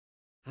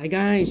Hi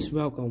guys,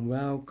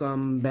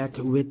 welcome back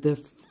with the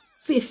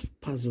fifth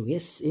puzzle.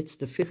 Yes, it's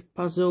the fifth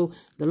puzzle,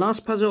 the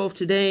last puzzle of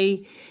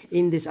today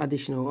in this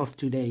edition of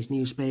today's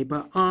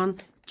newspaper on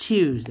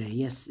Tuesday.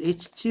 Yes,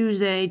 it's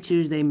Tuesday,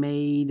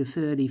 May the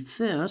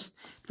 31st,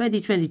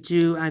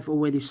 2022. I've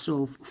already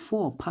solved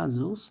 4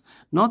 puzzles.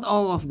 Not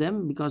all of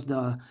them, because there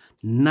are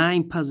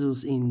 9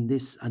 puzzles in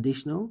this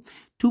additional.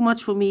 Too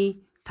much for me,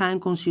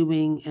 time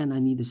consuming, and I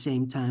need the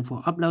same time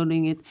for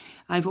uploading it.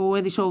 I've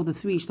already solved the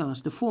 3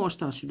 stars, the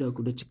 4-star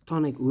Sudoku, the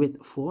tectonic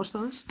with 4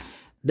 stars,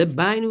 the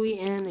binary,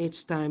 and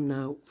it's time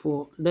now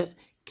for the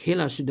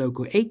Killer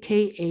Sudoku,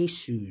 aka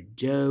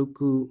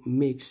Sudoku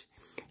Mix.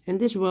 And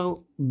this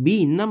will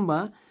be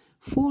number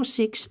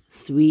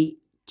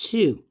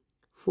 4632.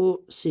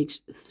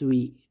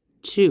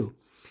 4632.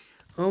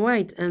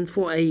 Alright, and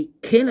for a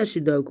Killer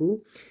Sudoku,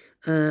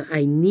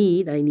 I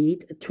need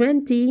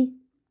 20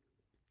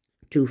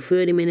 to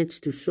 30 minutes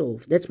to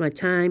solve. That's my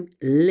time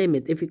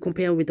limit. If you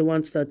compare with the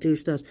 1 star, 2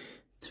 stars,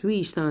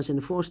 3 stars, and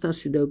the 4 star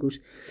Sudokus,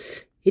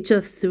 it's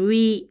a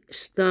 3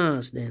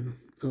 stars then.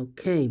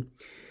 Okay.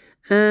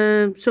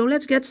 So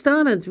let's get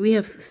started. We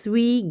have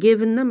 3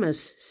 given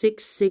numbers,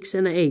 6, 6,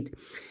 and 8.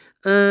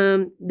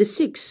 The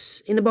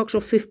 6 in the box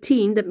of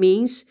 15, that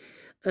means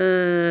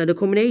the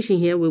combination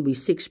here will be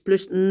 6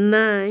 plus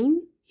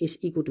 9 is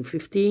equal to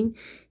 15.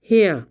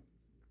 Here,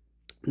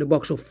 the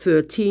box of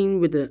 13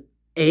 with the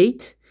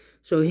 8.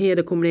 So here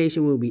the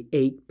combination will be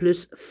 8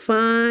 plus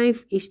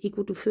 5 is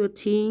equal to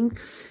 13.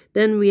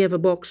 Then we have a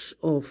box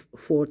of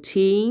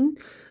 14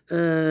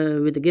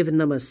 with the given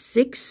number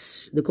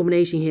 6. The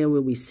combination here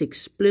will be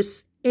 6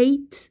 plus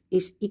 8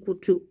 is equal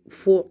to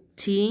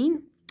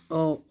 14.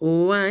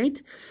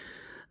 Alright.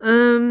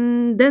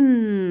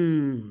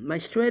 Then my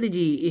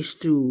strategy is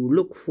to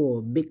look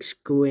for big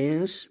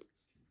squares.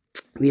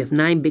 We have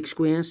 9 big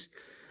squares.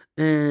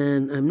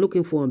 And I'm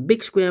looking for a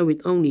big square with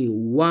only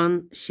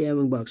 1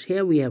 sharing box.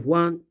 Here we have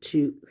 1,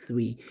 2,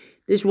 3.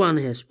 This one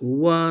has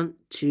 1,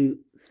 2,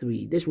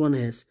 3. This one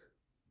has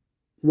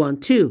 1,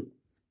 2.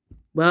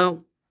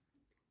 Well,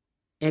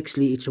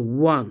 actually it's a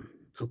 1.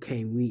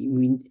 Okay,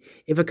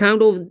 if I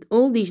count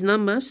all these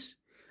numbers,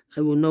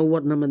 I will know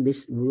what number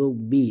this will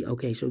be.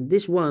 Okay, so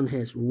this one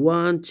has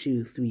 1,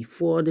 2, 3,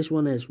 4. This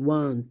one has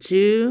 1,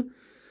 2.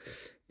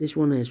 This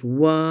one has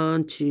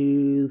 1,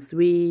 2,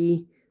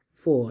 3,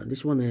 4.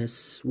 This one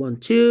has 1,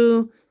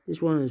 2.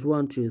 This one has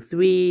 1, 2,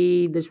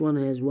 3. This one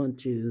has 1,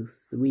 2,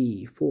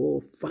 3,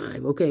 4,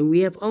 5. Okay,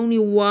 we have only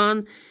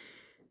one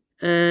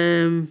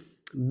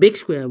big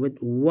square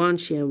with 1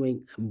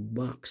 sharing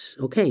box.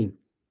 Okay,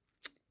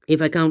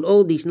 if I count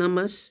all these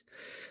numbers,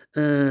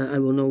 I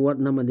will know what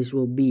number this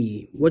will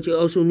be. What you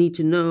also need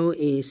to know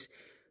is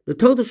the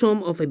total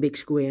sum of a big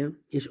square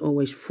is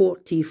always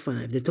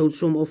 45. The total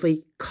sum of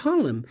a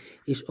column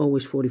is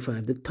always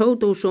 45. The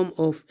total sum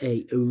of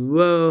a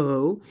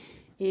row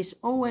is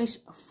always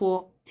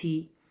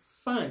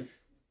 45.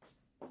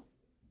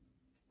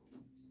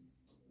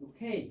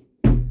 Okay.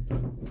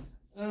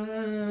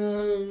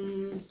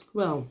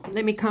 Well,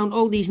 let me count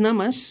all these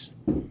numbers.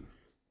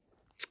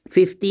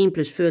 15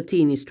 plus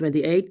 13 is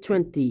 28.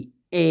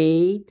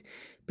 28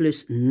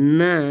 plus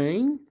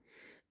 9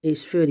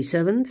 is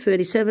 37.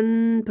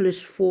 37 plus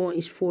 4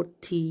 is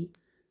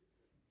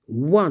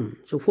 41.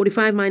 So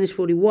 45 minus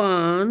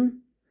 41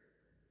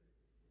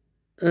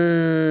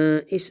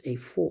 is a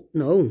 4.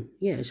 No,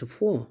 yeah, it's a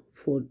 4.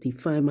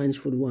 45 minus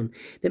 41.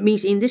 That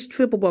means in this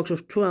triple box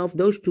of 12,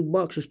 those 2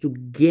 boxes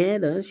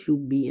together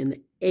should be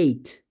an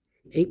 8.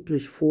 8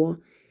 plus 4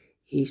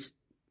 is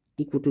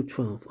equal to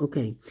 12.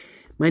 Okay.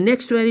 My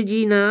next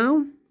strategy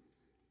now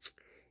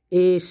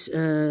is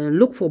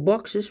look for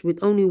boxes with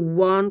only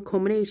 1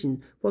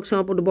 combination. For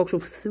example, the box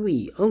of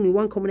 3, only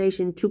 1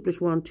 combination, 2 plus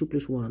 1, 2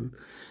 plus 1,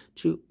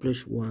 2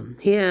 plus 1.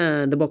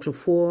 Here, the box of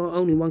 4,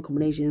 only 1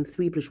 combination,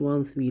 3 plus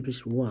 1, 3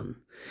 plus 1.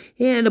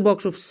 Here, the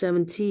box of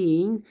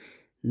 17,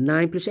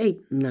 9 plus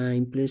 8,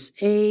 9 plus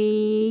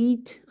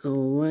 8.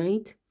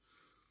 Alright.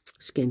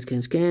 Scan,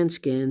 scan, scan,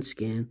 scan,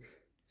 scan,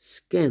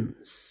 scan,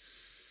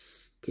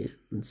 scan,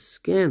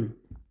 scan,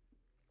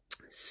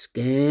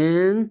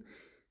 scan.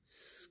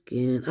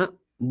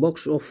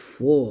 Box of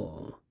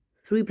 4.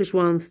 3 plus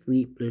 1,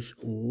 3 plus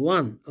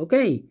 1.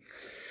 Okay.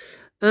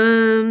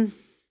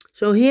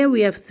 So here we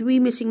have 3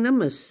 missing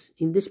numbers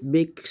in this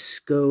big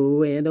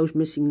square. Those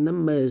missing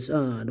numbers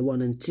are the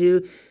 1 and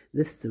 2.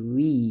 The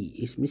 3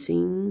 is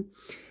missing.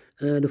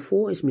 The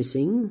 4 is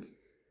missing.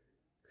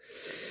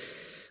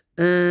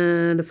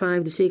 The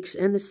 5, the 6,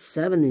 and the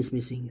 7 is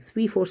missing.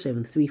 3, 4,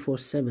 7. 3, 4,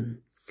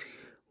 7.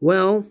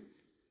 Well,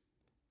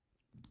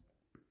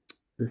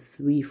 the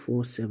 3,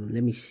 4, 7.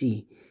 Let me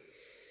see.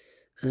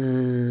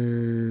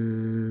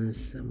 7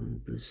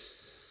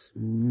 plus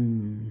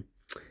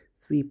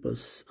 3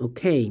 plus.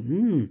 Okay.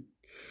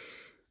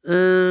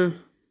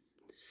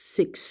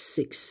 6,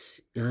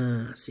 6.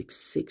 6,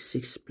 6,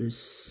 6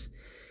 plus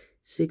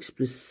 6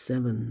 plus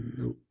 7.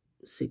 No.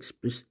 6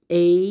 plus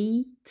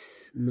 8.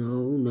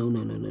 No.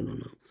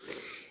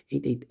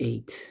 8, 8,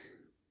 8.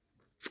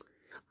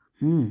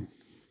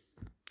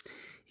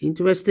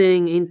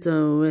 Interesting.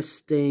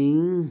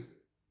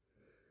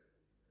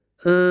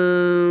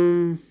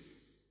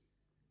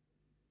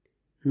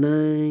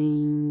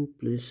 9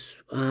 plus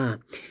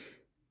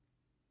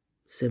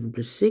 7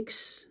 plus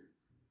 6.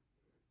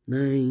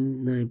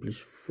 9 plus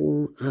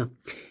 4.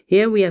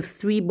 Here we have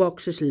 3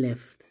 boxes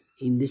left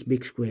in this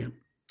big square.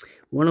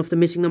 One of the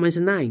missing numbers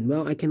is a 9.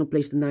 Well, I cannot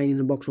place the 9 in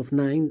the box of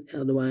 9,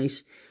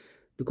 otherwise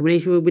the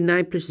combination will be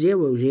 9 plus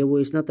 0. 0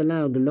 is not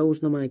allowed. The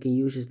lowest number I can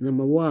use is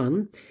number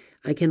 1.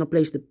 I cannot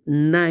place the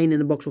 9 in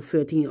the box of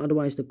 13,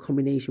 otherwise the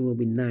combination will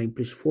be 9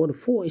 plus 4. The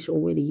 4 is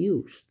already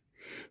used.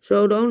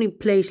 So the only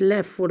place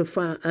left for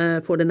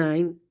the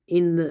 9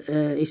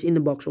 is in the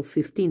box of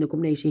 15. The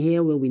combination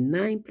here will be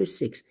 9 plus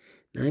 6.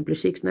 9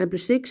 plus 6, 9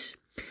 plus 6.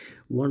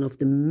 One of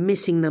the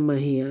missing number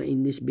here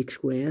in this big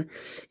square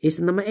is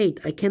the number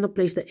 8. I cannot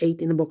place the 8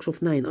 in the box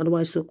of 9.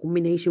 Otherwise, the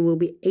combination will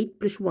be 8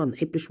 plus 1.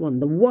 8 plus 1.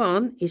 The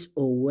 1 is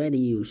already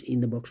used in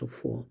the box of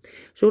 4.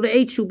 So the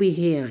 8 should be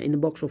here in the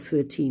box of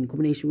 13.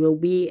 Combination will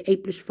be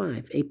 8 plus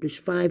 5. 8 plus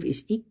 5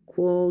 is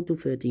equal to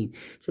 13.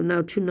 So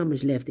now 2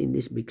 numbers left in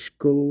this big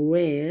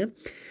square.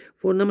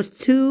 For numbers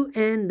 2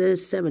 and the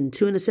 7.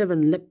 2 and the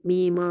 7. Let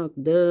me mark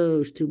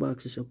those 2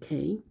 boxes.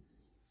 Okay.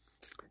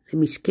 Let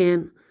me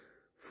scan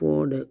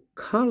for the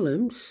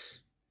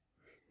columns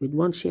with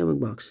 1 sharing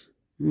box.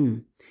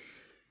 1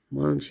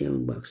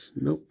 sharing box.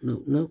 No.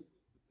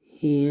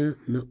 Here,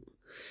 no.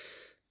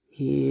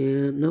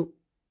 Here, no.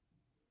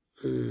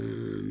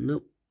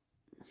 No.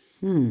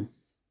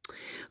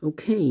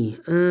 Okay.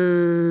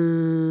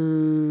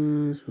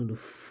 So the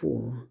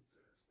 4,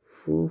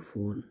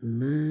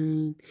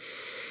 9.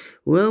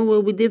 Well,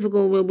 will be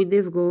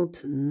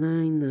difficult.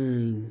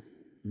 9.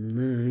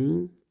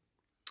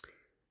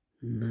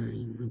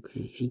 9,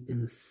 okay, 8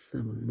 and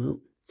 7. Well,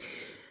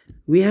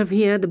 we have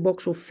here the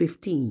box of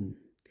 15.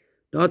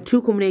 There are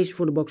 2 combinations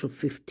for the box of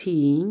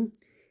 15.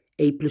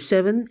 8 plus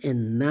 7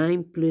 and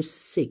 9 plus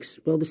 6.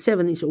 Well, the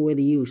 7 is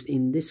already used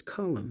in this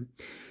column.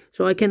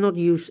 So I cannot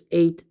use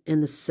 8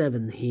 and a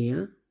 7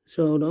 here.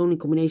 So the only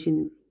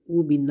combination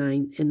would be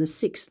 9 and a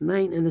 6.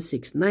 9 and a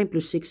 6. 9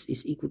 plus 6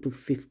 is equal to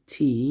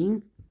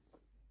 15.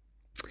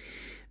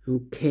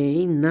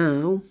 Okay,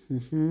 now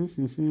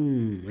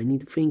I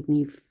need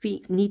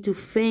to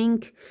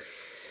think.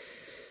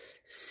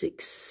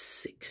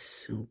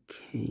 6.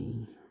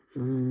 Okay.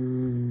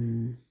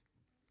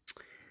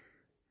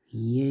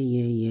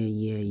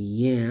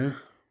 Yeah.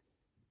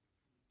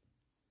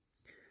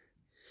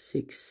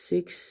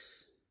 6.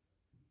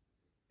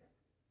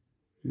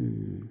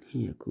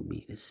 Here could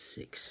be the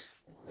 6.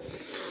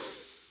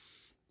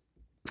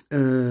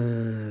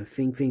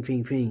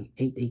 Think.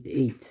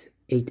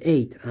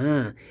 8.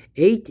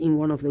 8 in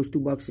one of those 2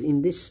 boxes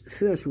in this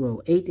first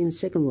row. 8 in the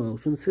second row.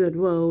 So in the third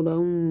row, the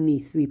only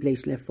 3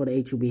 places left for the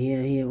 8 should be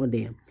here, or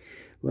there.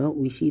 Well,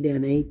 we see there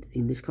an 8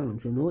 in this column.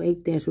 So no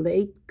 8 there. So the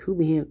 8 could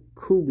be here,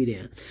 could be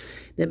there.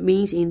 That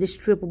means in this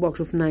triple box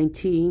of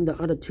 19, the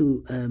other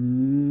 2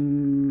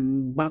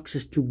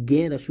 boxes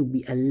together should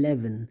be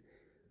 11.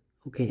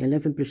 Okay,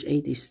 11 plus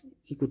 8 is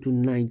equal to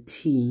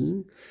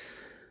 19.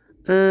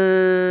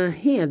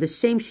 Here, the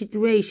same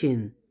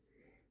situation.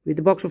 With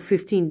the box of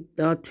 15,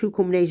 there are 2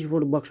 combinations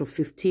for the box of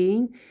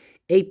 15.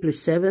 8 plus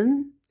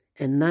 7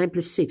 and 9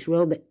 plus 6.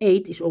 Well, the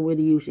 8 is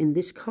already used in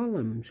this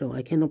column. So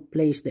I cannot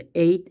place the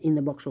 8 in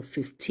the box of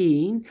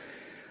 15.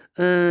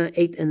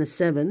 8 and a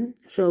 7.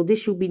 So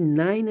this should be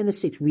 9 and a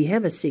 6. We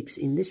have a 6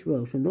 in this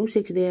row. So no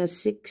 6 there.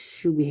 6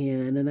 should be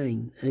here and a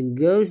 9. It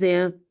goes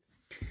there.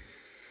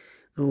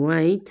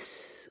 Alright.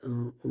 Let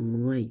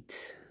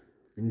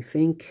me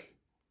think.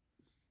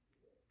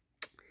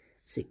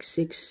 6.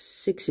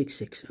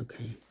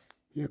 Okay.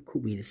 Yeah,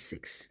 could be the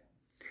 6.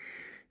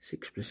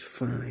 6 plus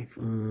 5.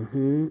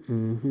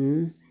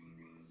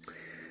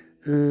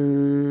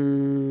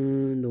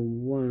 The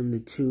 1, the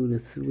 2, the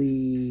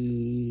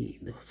 3,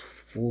 the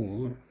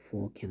 4.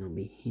 4 cannot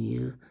be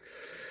here.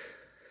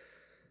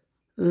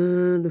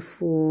 The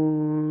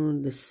 4,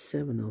 the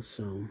 7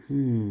 also.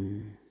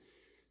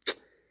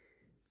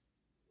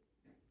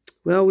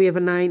 Well, we have a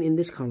 9 in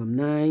this column,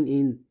 9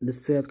 in the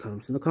third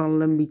column. So the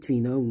column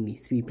between only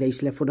 3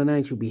 places left for the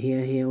 9 should be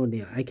here, or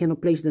there. I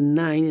cannot place the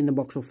 9 in the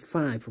box of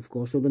 5, of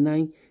course. So the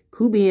 9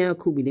 could be here,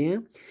 could be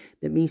there.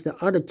 That means the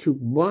other 2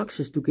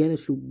 boxes together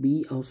should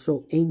be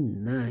also a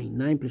 9.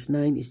 9 plus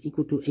 9 is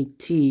equal to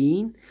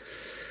 18.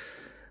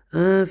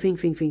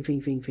 Think.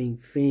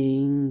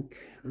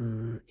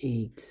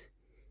 8.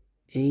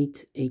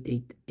 8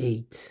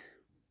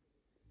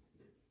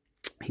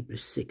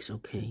 plus 6,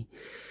 okay.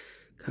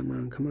 Come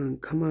on.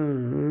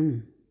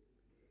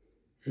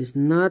 It's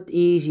not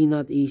easy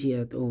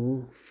at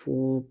all.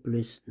 4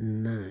 plus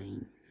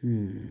 9.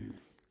 9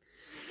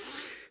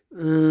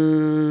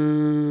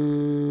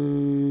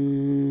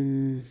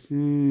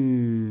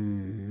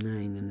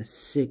 and a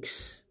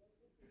 6.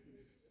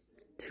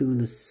 2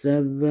 and a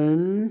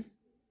 7.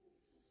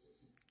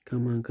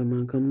 Come on.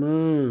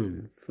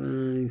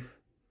 5.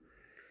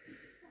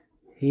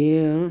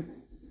 Here.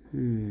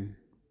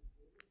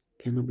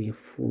 Cannot be a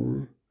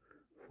 4.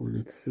 4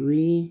 and a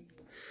 3.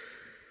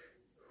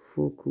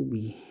 4 could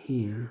be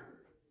here.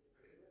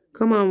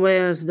 Come on,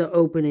 where's the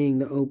opening?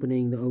 The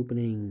opening.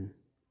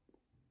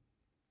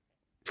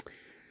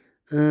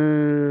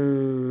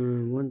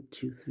 1,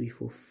 2, 3,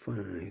 4,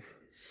 5.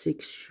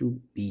 6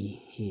 should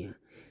be here.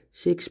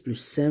 6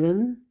 plus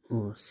 7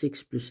 or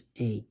 6 plus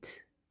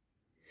 8.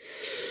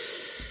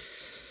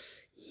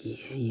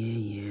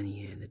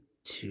 Yeah, the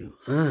 2.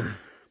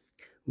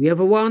 We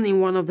have a 1 in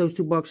one of those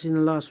two boxes in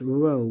the last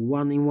row.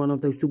 1 in one of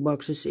those two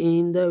boxes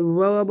in the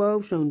row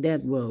above. So in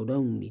that row, the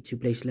only 2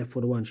 places left for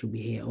the 1 should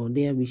be here or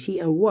there. We see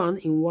a 1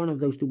 in one of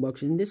those two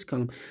boxes in this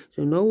column.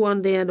 So no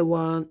 1 there, the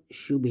 1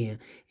 should be here.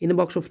 In the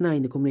box of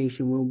 9, the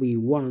combination will be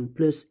 1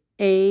 plus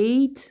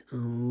 8.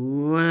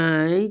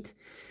 Alright.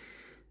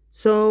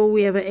 So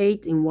we have an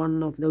 8 in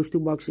one of those two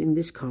boxes in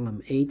this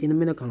column. 8 in the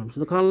middle column. So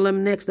the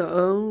column next, the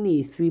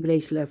only 3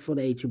 places left for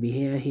the 8 should be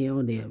here,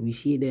 or there. We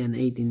see there an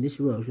 8 in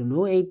this row. So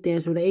no 8 there.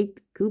 So the 8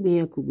 could be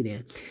here, could be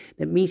there.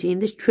 That means in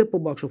this triple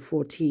box of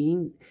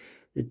 14,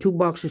 the two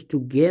boxes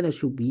together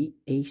should be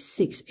a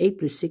 6. 8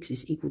 plus 6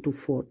 is equal to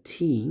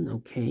 14.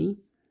 Okay.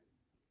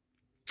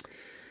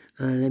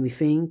 Let me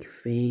think.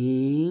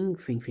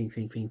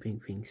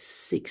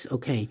 6.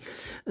 Okay.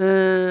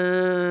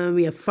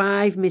 We have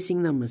 5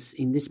 missing numbers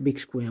in this big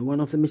square. One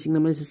of the missing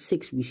numbers is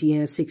 6. We see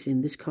here 6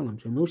 in this column.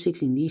 So no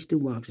 6 in these two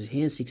boxes.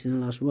 Here 6 in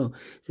the last row.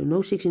 So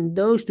no 6 in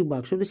those two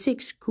boxes. So the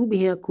 6 could be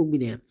here, could be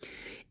there.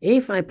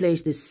 If I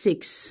place the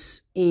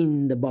 6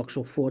 in the box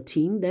of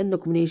 14, then the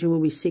combination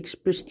will be 6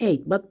 plus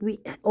 8. But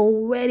we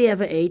already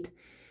have an 8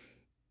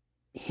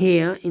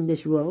 here in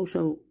this row.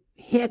 So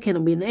here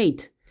cannot be an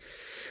 8.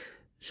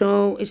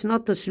 So it's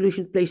not the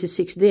solution to place the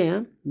 6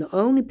 there. The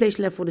only place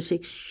left for the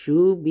 6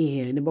 should be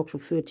here. In the box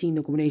of 13,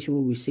 the combination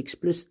will be 6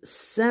 plus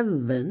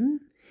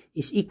 7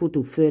 is equal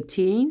to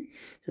 13.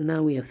 So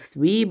now we have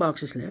 3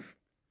 boxes left.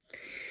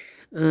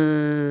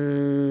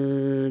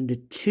 The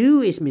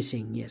 2 is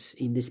missing, yes,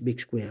 in this big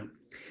square.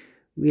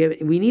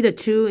 We need a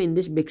 2 in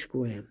this big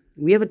square.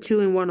 We have a 2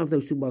 in one of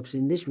those two boxes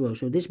in this row.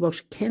 So this box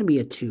can be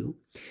a 2.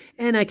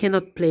 And I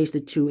cannot place the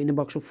 2 in the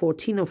box of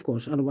 14, of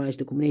course. Otherwise,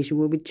 the combination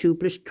will be 2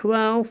 plus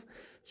 12.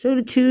 So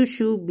the 2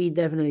 should be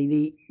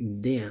definitely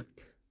there.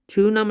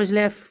 2 numbers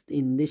left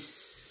in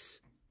this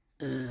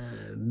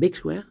big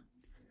square.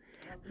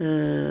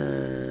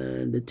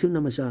 The 2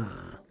 numbers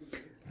are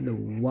the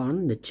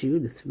 1, the 2,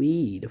 the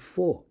 3, the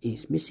 4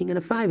 is missing, and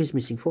the 5 is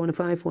missing. 4 and a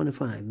 5, 4 and a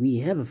 5. We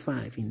have a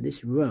 5 in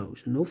this row.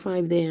 So no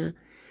 5 there.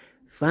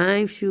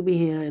 5 should be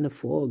here, and the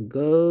 4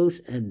 goes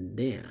and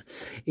there.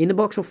 In the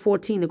box of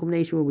 14, the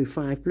combination will be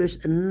 5 plus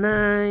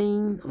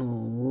 9.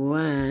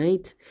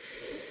 Alright.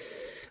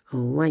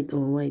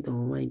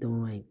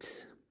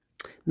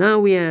 Now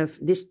we have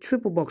this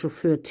triple box of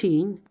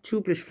 13.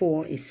 2 plus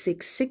 4 is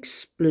 6.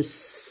 6 plus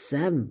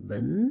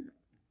 7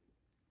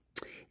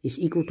 is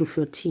equal to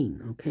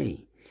 13.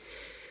 Okay.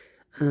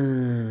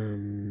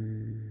 Then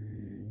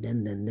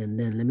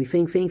let me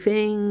think.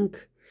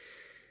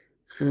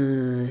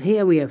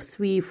 Here we have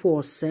 3,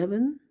 4,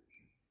 7,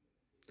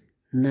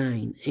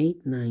 9,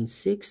 8, 9,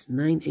 6,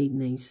 9, 8,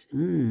 9.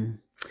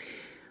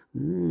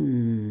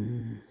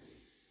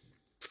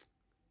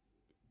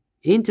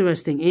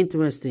 Interesting.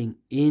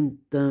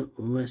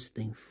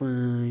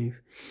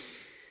 5.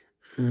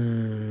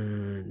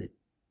 1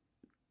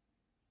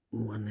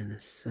 and a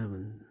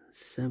 7.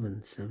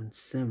 7, 7,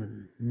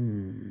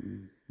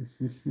 7.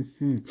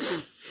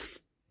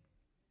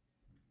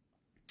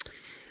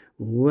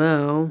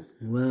 Well.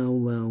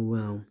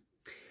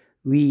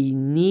 We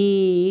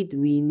need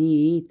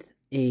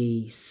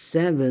a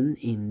 7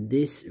 in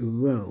this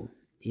row.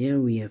 Here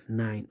we have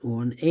 9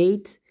 or an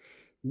 8.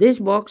 This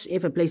box,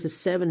 if I place a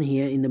 7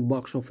 here in the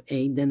box of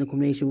 8, then the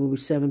combination will be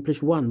 7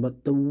 plus 1.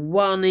 But the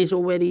 1 is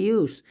already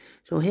used.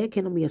 So here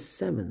cannot be a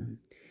 7.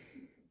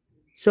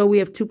 So we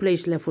have 2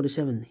 places left for the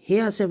 7.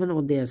 Here are 7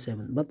 or there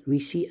 7. But we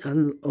see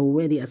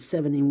already a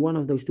 7 in one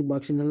of those two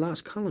boxes in the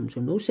last column.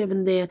 So no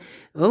 7 there.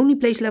 Only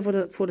place left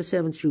for the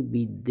 7 should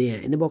be there.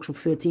 In the box of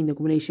 13, the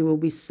combination will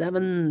be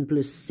 7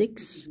 plus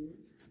 6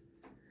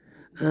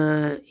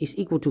 is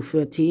equal to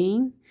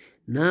 13.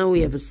 Now we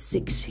have a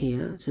 6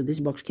 here. So this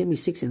box can't be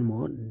 6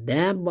 anymore.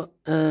 That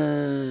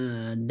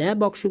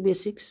box should be a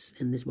 6.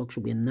 And this box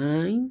should be a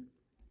 9.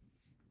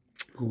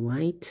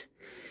 Alright.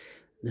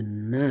 The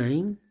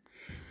 9.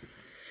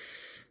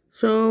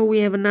 So we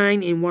have a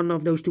 9 in one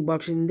of those two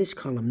boxes in this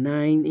column.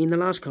 9 in the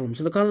last column.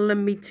 So the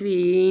column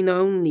between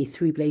only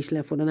 3 places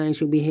left for the 9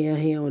 should be here,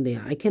 or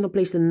there. I cannot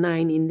place the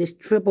 9 in this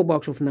triple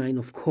box of 9,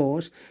 of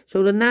course.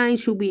 So the 9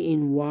 should be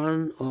in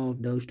one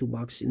of those two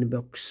boxes in the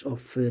box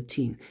of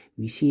 13.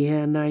 We see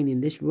here 9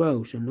 in this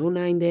row. So no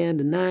 9 there.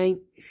 The 9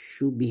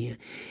 should be here.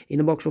 In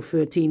the box of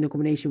 13, the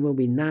combination will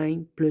be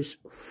 9 plus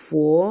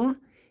 4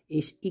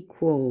 is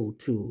equal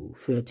to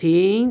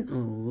 13.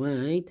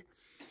 Alright.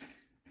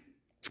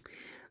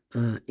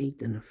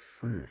 8 and a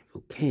 5,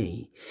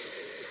 okay.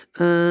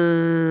 5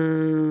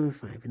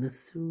 and a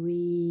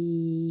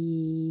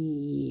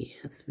 3,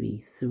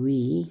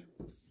 3.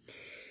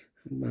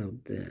 How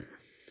about the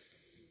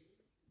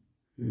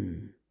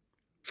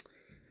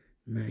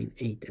 9,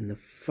 8 and a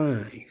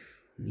 5.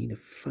 Need a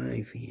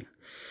 5 here.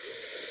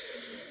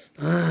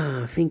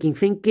 Ah, thinking.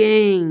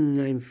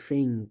 I'm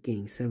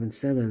thinking. 7,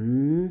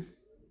 7.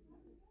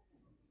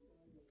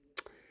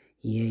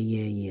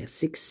 Yeah.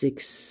 6,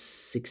 6,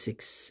 6,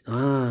 6.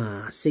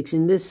 Ah, 6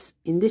 in this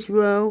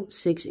row,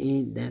 6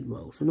 in that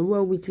row. So the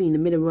row between the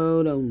middle row,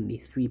 only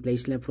 3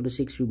 places left for the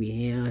 6 should be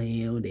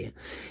here, or there.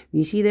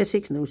 You see there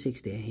 6, no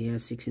 6 there. Here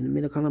 6 in the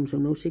middle column, so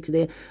no 6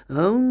 there.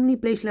 Only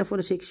place left for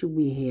the 6 should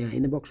be here.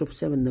 In the box of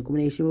 7, the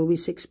combination will be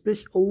 6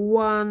 plus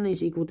 1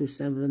 is equal to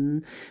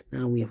 7.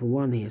 Now we have a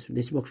 1 here, so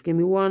this box can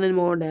be 1 and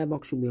more. That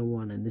box should be a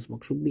 1, and this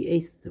box should be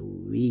a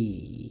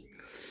 3.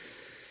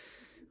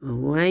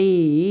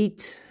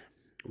 Alright.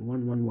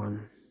 1, 1,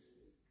 1.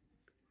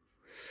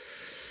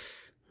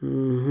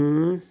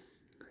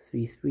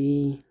 3,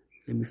 3.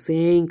 Let me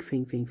think. 6,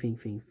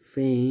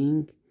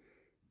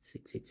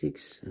 6,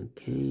 6.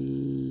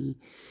 Okay.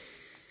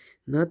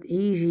 Not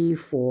easy.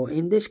 4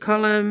 in this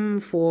column,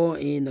 4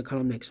 in the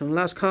column next. So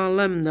last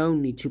column,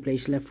 only 2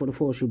 places left for the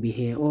 4 should be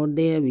here or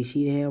there. We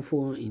see here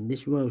 4 in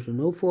this row, so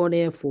no 4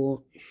 there.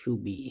 4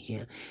 should be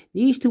here.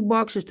 These two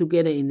boxes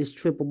together in this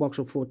triple box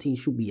of 14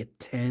 should be a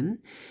 10.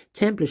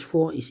 10 plus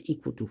 4 is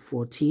equal to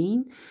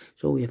 14.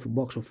 So we have a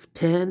box of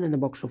 10 and a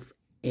box of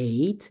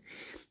 8.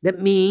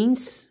 That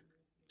means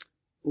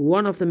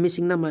one of the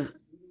missing number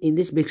in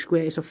this big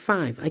square is a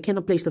 5. I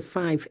cannot place the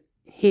 5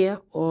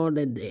 here or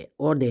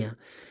there.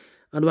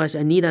 Otherwise,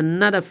 I need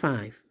another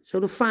 5.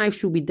 So the 5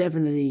 should be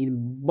definitely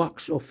in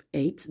box of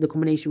 8. The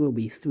combination will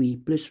be 3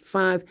 plus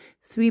 5.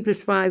 3 plus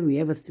 5, we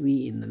have a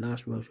 3 in the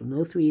last row. So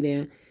no 3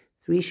 there.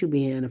 3 should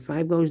be here, and a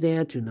 5 goes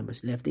there. 2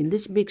 numbers left in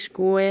this big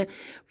square.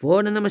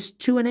 For the numbers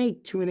 2 and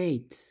 8. 2 and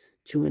 8.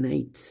 2 and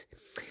 8.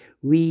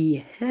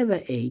 We have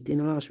an 8 in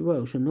the last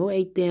row. So no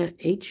 8 there.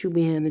 8 should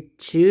be here, and a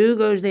 2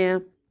 goes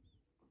there.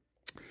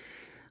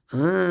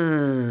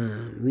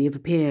 We have a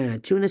pair.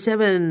 2 and a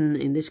 7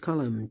 in this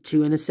column.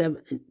 2 and a 7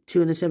 in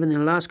the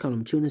last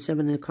column. 2 and a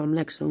 7 in the column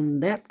next. On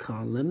that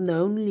column, the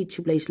only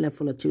 2 places left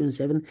for the 2 and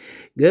 7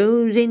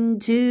 goes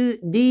into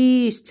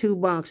these 2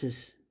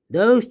 boxes.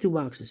 Those 2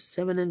 boxes.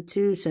 7 and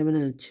 2, 7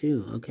 and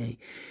 2. Okay.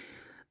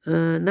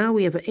 Now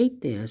we have an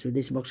 8 there. So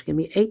this box can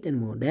be 8 and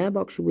more. That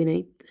box should be an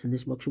 8. And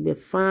this box should be a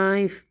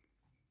 5.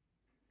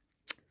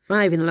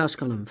 5 in the last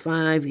column.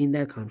 5 in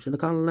that column. So the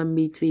column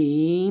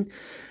between...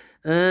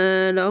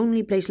 the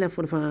only place left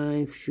for the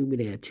 5 should be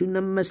there. 2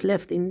 numbers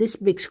left in this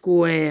big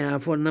square.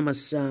 For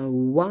numbers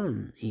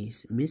 1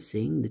 is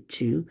missing, the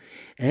 2,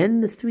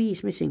 and the 3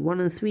 is missing. 1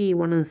 and 3,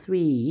 1 and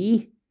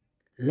 3.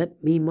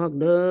 Let me mark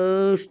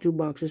those 2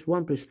 boxes.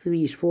 1 plus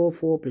 3 is 4.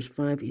 4 plus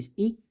 5 is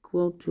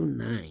equal to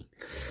 9.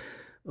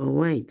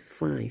 Alright,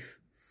 5.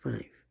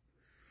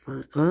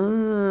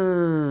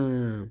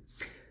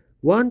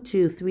 1,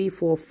 2, 3,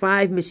 4,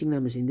 5 missing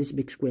numbers in this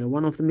big square.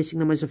 One of the missing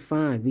numbers is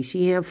 5. We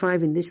see here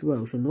 5 in this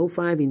row, so no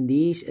 5 in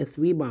these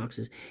 3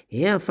 boxes.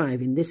 Here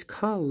 5 in this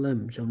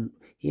column, so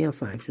here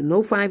 5. So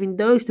no 5 in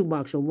those 2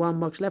 boxes. So 1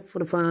 box left for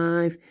the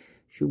 5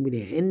 should be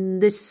there. In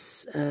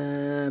this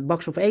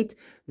box of 8,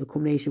 the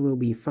combination will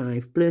be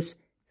 5 plus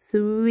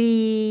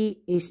 3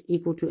 is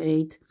equal to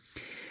 8.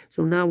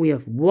 So now we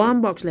have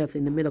 1 box left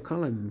in the middle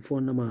column for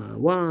number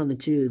 1, the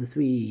 2, the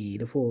 3,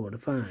 the 4, the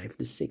 5,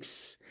 the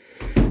 6.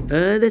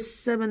 The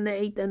 7, the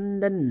 8,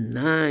 and the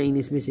 9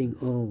 is missing.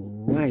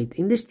 Alright.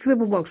 In this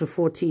triple box of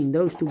 14,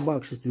 those 2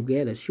 boxes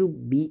together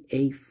should be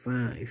a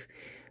 5.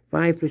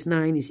 5 plus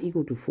 9 is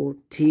equal to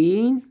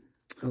 14.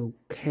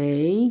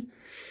 Okay.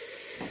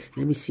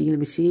 Let me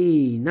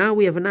see. Now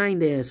we have a 9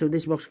 there. So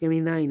this box can be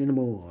 9 and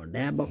more.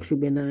 That box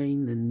should be a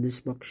 9. And this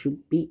box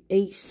should be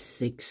a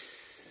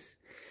 6.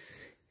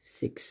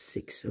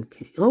 6.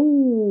 Okay.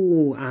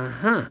 Oh,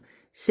 aha.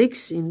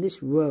 6 in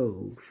this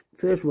row,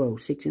 first row,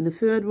 6 in the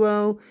third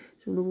row,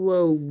 so the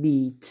row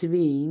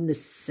between the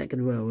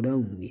second row,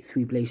 only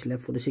 3 places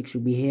left for the 6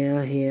 should be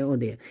here, here, or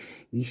there.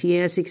 We see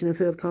here 6 in the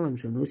third column,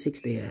 so no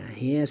 6 there.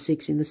 Here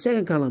 6 in the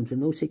second column, so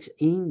no 6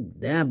 in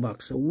that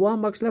box. So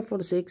 1 box left for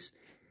the 6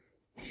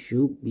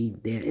 should be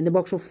there. In the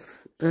box of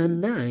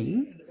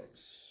 9,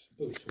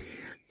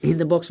 in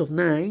the box of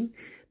 9,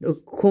 the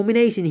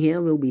combination here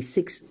will be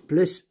 6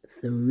 plus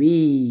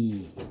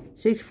 3.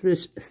 6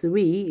 plus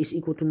 3 is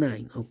equal to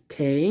 9.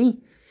 Okay.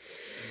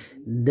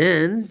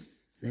 Then,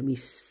 let me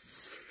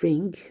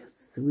think.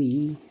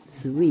 3,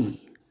 3.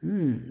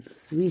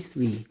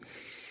 3.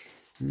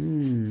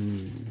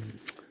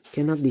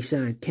 Cannot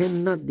decide.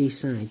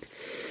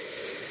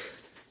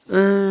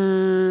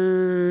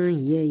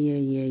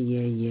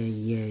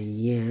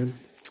 Yeah.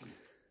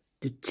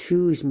 The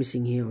 2 is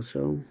missing here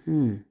also.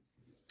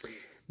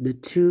 The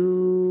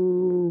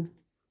 2...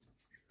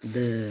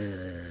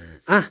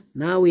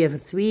 now we have a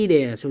 3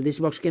 there, so this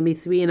box can be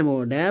 3 and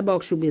more. That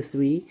box should be a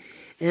 3,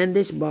 and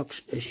this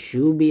box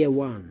should be a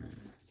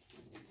 1.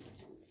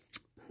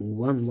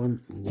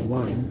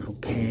 1.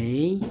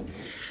 Okay.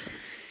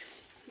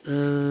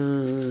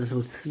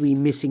 So 3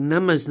 missing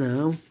numbers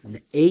now.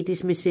 The 8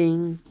 is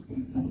missing.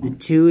 The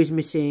 2 is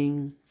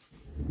missing.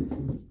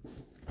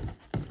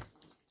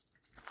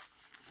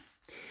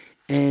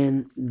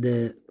 And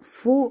the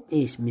 4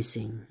 is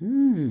missing.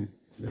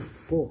 The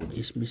 4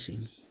 is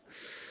missing.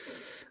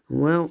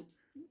 Well,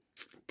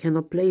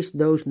 cannot place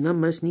those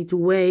numbers. Need to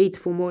wait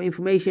for more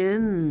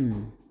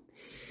information.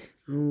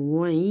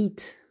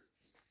 Wait.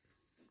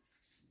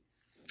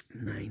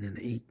 9 and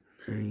 8.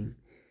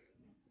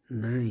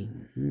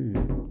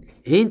 9.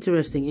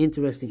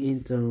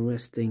 Interesting.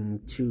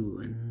 2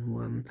 and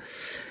 1.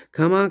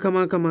 Come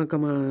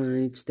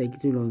on. It's taking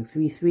too long.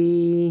 3,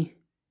 3.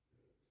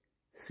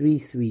 3,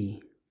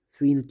 3.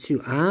 3 and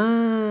 2.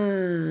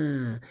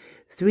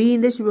 3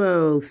 in this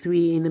row,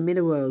 3 in the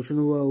middle row, so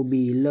the row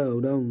below,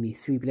 only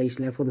 3 places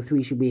left for the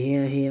 3 should be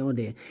here, or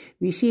there.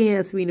 We see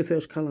here 3 in the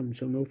first column,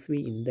 so no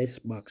 3 in this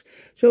box.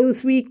 So the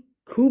 3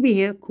 could be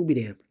here, could be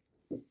there.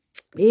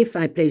 If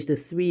I place the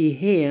 3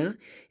 here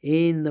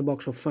in the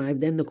box of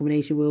 5, then the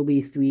combination will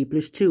be 3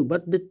 plus 2.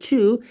 But the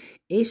 2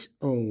 is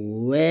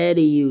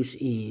already used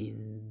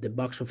in the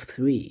box of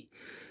 3.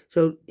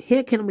 So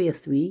here cannot be a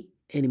 3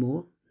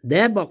 anymore.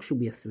 That box should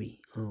be a 3.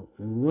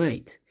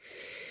 Alright.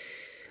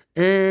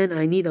 And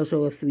I need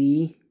also a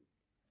 3.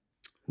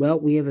 Well,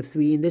 we have a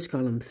 3 in this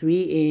column,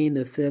 3 in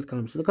the third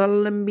column. So the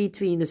column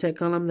between the second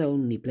column, the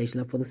only place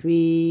left for the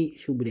 3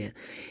 should be there.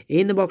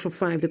 In the box of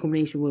 5, the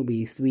combination will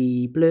be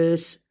 3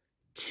 plus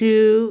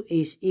 2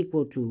 is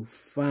equal to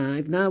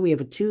 5. Now we have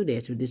a 2 there,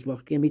 so this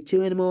box can be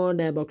 2 anymore.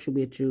 That box should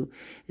be a 2.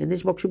 And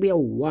this box should be a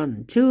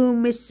 1. 2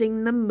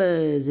 missing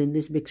numbers in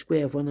this big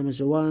square. 4 numbers,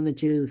 so 1, the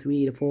 2, the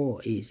 3, the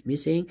 4 is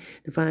missing.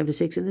 The 5, the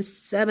 6, and the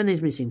 7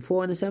 is missing.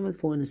 4 and the 7,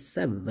 4 and the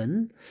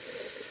 7.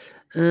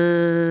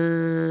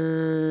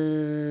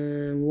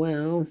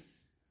 Well,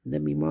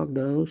 let me mark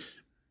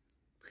those.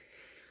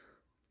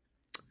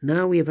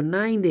 Now we have a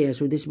 9 there,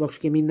 so this box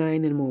can be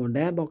 9 and more.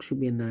 That box should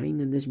be a 9,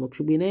 and this box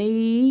should be an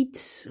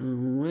 8.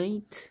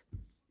 Alright.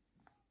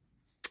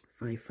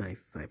 5, 5,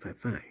 5, 5,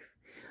 5.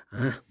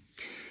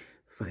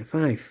 5,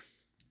 5.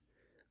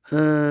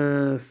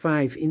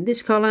 5 in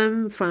this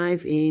column,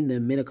 5 in the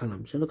middle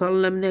column. So the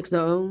column next, the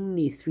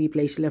only 3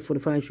 places left for the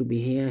 5 should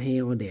be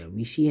here, or there.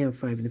 We see here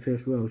 5 in the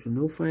first row, so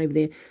no 5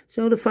 there.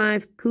 So the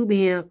 5 could be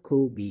here,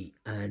 could be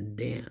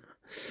there.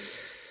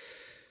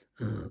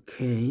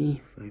 Okay,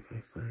 5,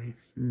 5, 5.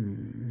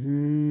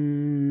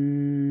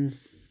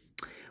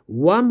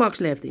 One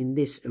box left in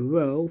this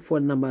row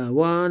for number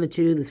 1, the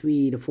 2, the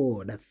 3, the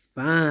 4. The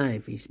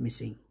 5 is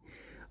missing.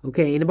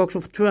 Okay, in the box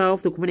of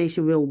 12, the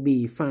combination will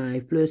be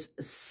 5 plus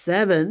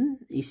 7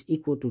 is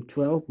equal to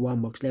 12.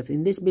 One box left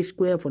in this big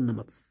square for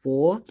number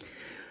 4.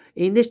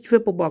 In this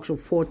triple box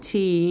of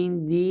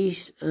 14,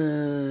 these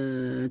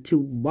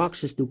two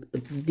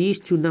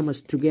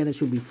numbers together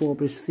should be 4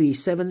 plus 3,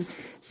 7.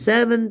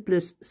 7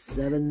 plus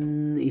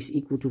 7 is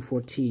equal to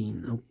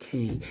 14.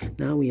 Okay,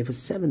 now we have a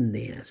 7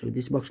 there. So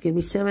this box can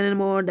be 7 and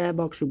more. That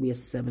box should be a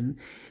 7.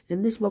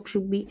 And this box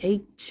should be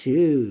a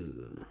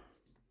 2.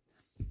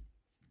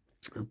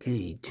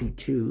 Okay, 2,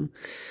 2.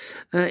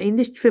 In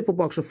this triple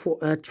box of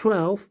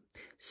 12,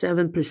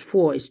 7 plus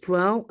 4 is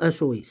 12.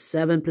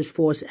 7 plus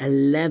 4 is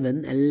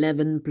 11.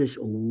 11 plus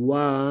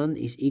 1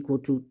 is equal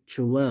to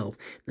 12.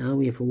 Now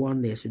we have a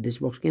 1 there. So this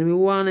box can be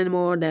 1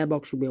 anymore. That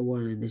box should be a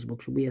 1. And this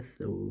box should be a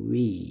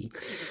 3.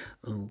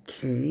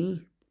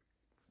 Okay.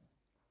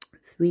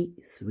 3,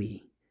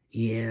 3.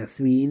 Yeah,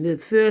 3 in the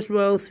first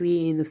row,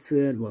 3 in the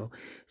third row.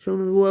 So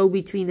the row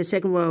between the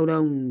second row, the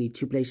only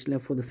 2 places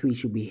left for the 3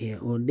 should be here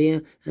or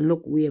there. And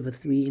look, we have a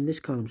 3 in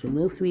this column. So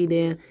no 3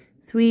 there.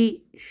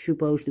 3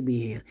 supposed to be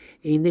here.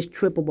 In this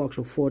triple box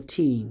of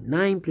 14,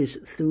 9 plus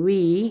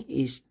 3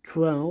 is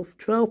 12.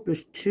 12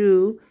 plus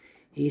 2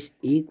 is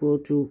equal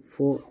to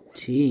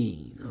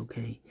 14.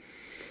 Okay.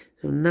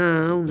 So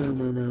now,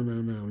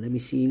 let me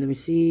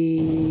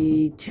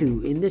see,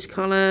 2 in this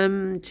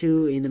column,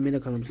 2 in the middle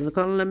column. So the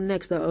column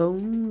next, the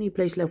only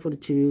place left for the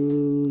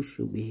 2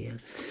 should be here.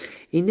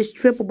 In this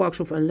triple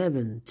box of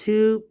 11,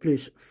 2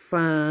 plus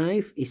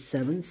 5 is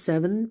 7.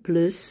 7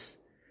 plus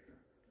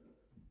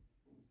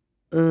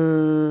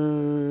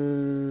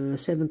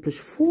 7 plus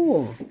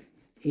 4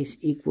 is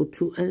equal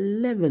to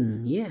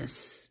 11.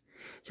 Yes.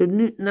 So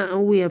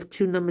now we have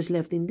 2 numbers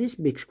left in this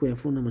big square.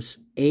 4 numbers,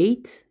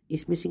 8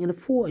 is missing and a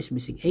 4 is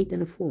missing. 8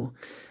 and a 4.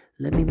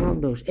 Let me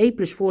mark those. 8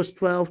 plus 4 is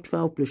 12.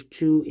 12 plus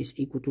 2 is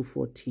equal to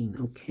 14.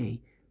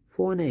 Okay.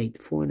 4 and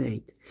 8. 4 and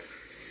 8.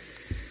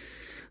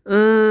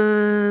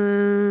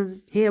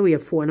 Here we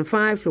have 4 and a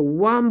 5. So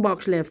 1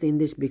 box left in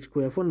this big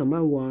square for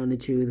number 1, the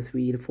 2, the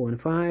 3, the 4, and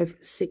the 5.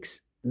 6.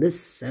 The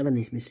 7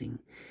 is missing.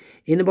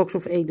 In the box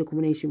of 8, the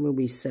combination will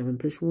be 7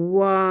 plus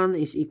 1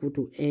 is equal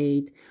to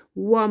 8.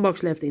 1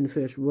 box left in the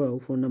first row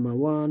for number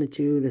 1, the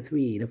 2, the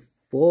 3, the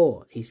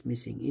 4 is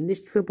missing. In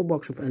this triple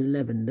box of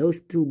 11, those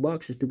 2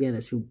 boxes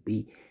together should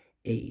be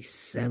a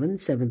 7.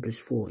 7 plus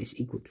 4 is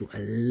equal to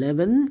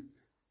 11.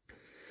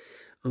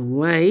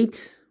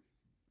 Alright.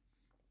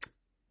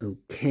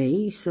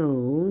 Okay,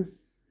 so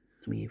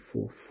let me have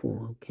 4,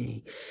 4.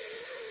 Okay.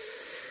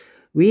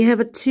 We have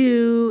a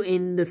 2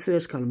 in the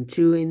first column,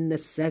 2 in the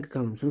second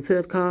column. So the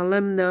third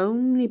column, the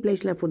only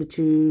place left for the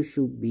 2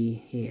 should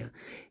be here.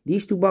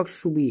 These 2 boxes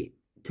should be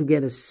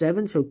together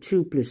 7. So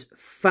 2 plus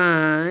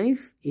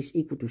 5 is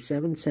equal to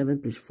 7. 7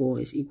 plus 4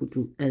 is equal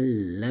to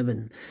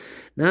 11.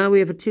 Now we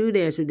have a 2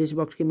 there, so this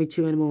box can be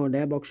 2 anymore.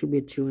 That box should be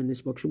a 2, and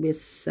this box should be a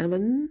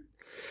 7.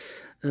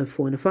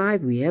 4 and a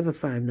 5. We have a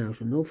 5 now,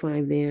 so no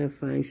 5 there.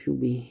 5 should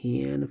be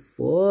here, and a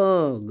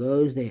 4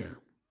 goes there.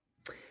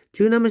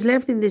 2 numbers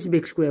left in this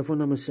big square. 4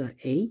 numbers are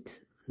 8.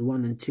 The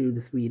 1 and 2,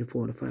 the 3, the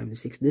 4, the 5, the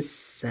 6. This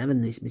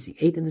 7 is missing.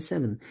 8 and the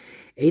 7.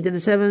 8 and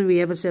the 7, we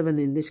have a 7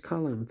 in this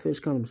column.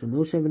 First column, so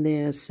no 7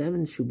 there.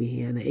 7 should be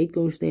here, and the 8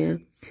 goes there.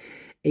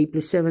 8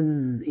 plus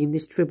 7 in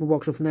this triple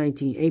box of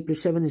 19. 8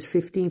 plus 7 is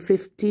 15.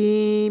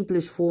 15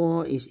 plus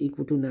 4 is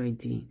equal to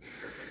 19.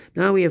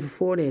 Now we have a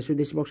 4 there, so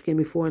this box can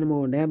be 4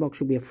 anymore. That box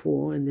should be a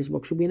 4, and this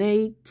box should be an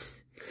 8.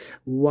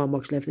 1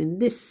 box left in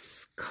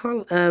this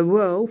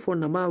row for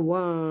number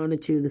 1, the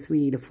 2, the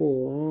 3, the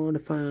 4, the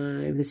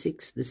 5, the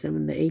 6, the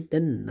 7, the 8, the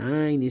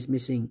 9 is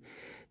missing.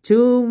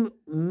 2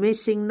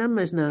 missing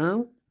numbers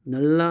now.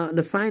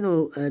 The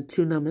final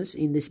 2 numbers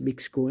in this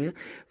big square.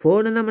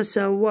 For the numbers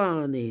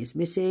 1 is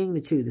missing.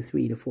 The 2, the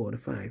 3, the 4, the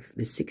 5,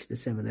 the 6, the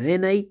 7,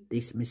 and 8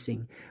 is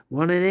missing.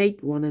 1 and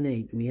 8, 1 and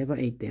 8. We have an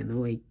 8 there,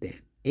 no 8 there.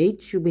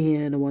 8 should be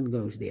here, and the 1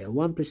 goes there.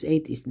 1 plus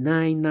 8 is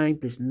 9. 9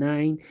 plus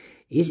 9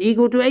 is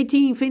equal to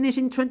 18. Finish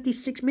in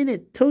 26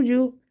 minutes. Told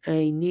you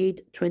I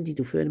need 20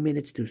 to 30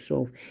 minutes to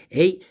solve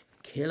a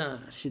killer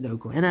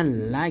Sudoku. And I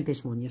like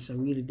this one. Yes, I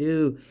really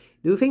do.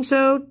 Do you think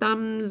so?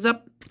 Thumbs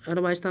up.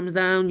 Otherwise, thumbs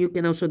down. You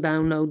can also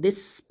download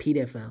this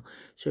PDF file,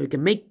 so you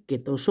can make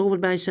it or solve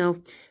it by yourself.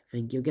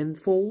 Thank you again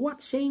for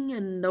watching,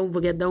 and don't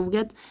forget,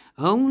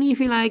 only if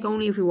you like,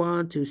 only if you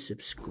want, to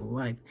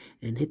subscribe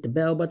and hit the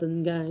bell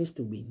button, guys,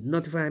 to be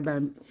notified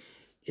by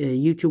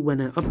YouTube when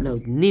I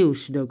upload new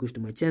Sudokus to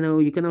my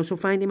channel. You can also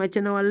find in my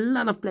channel a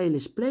lot of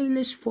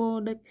playlists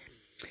for the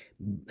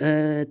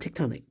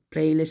tectonic,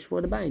 playlist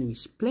for the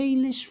binaries,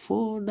 playlist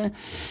for the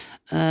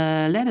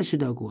letter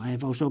Sudoku. I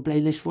have also a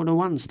playlist for the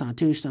 1 star,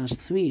 2 stars,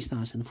 3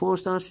 stars, and 4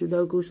 star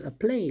Sudokus. A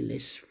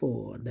playlist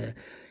for the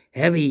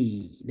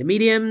heavy, the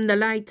medium, the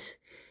light,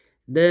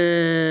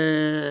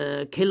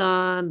 the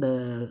killer,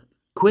 the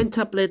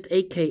quintuplet,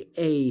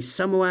 aka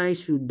samurai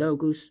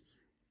Sudokus.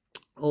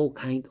 All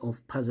kind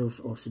of puzzles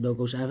or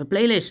Sudokus. I have a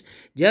playlist.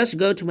 Just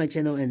go to my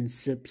channel and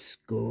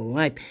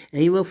subscribe,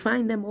 and you will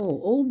find them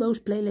all those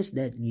playlists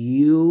that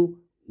you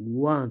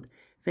want.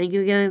 Thank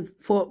you again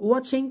for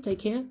watching. Take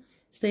care,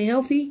 stay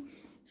healthy,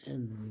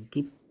 and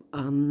keep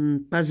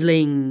on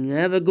puzzling.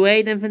 Have a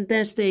great and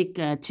fantastic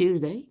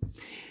Tuesday.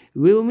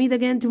 We will meet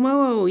again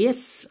tomorrow.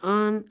 Yes,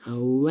 on a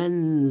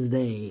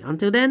Wednesday.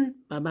 Until then,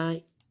 bye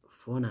bye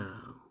for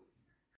now.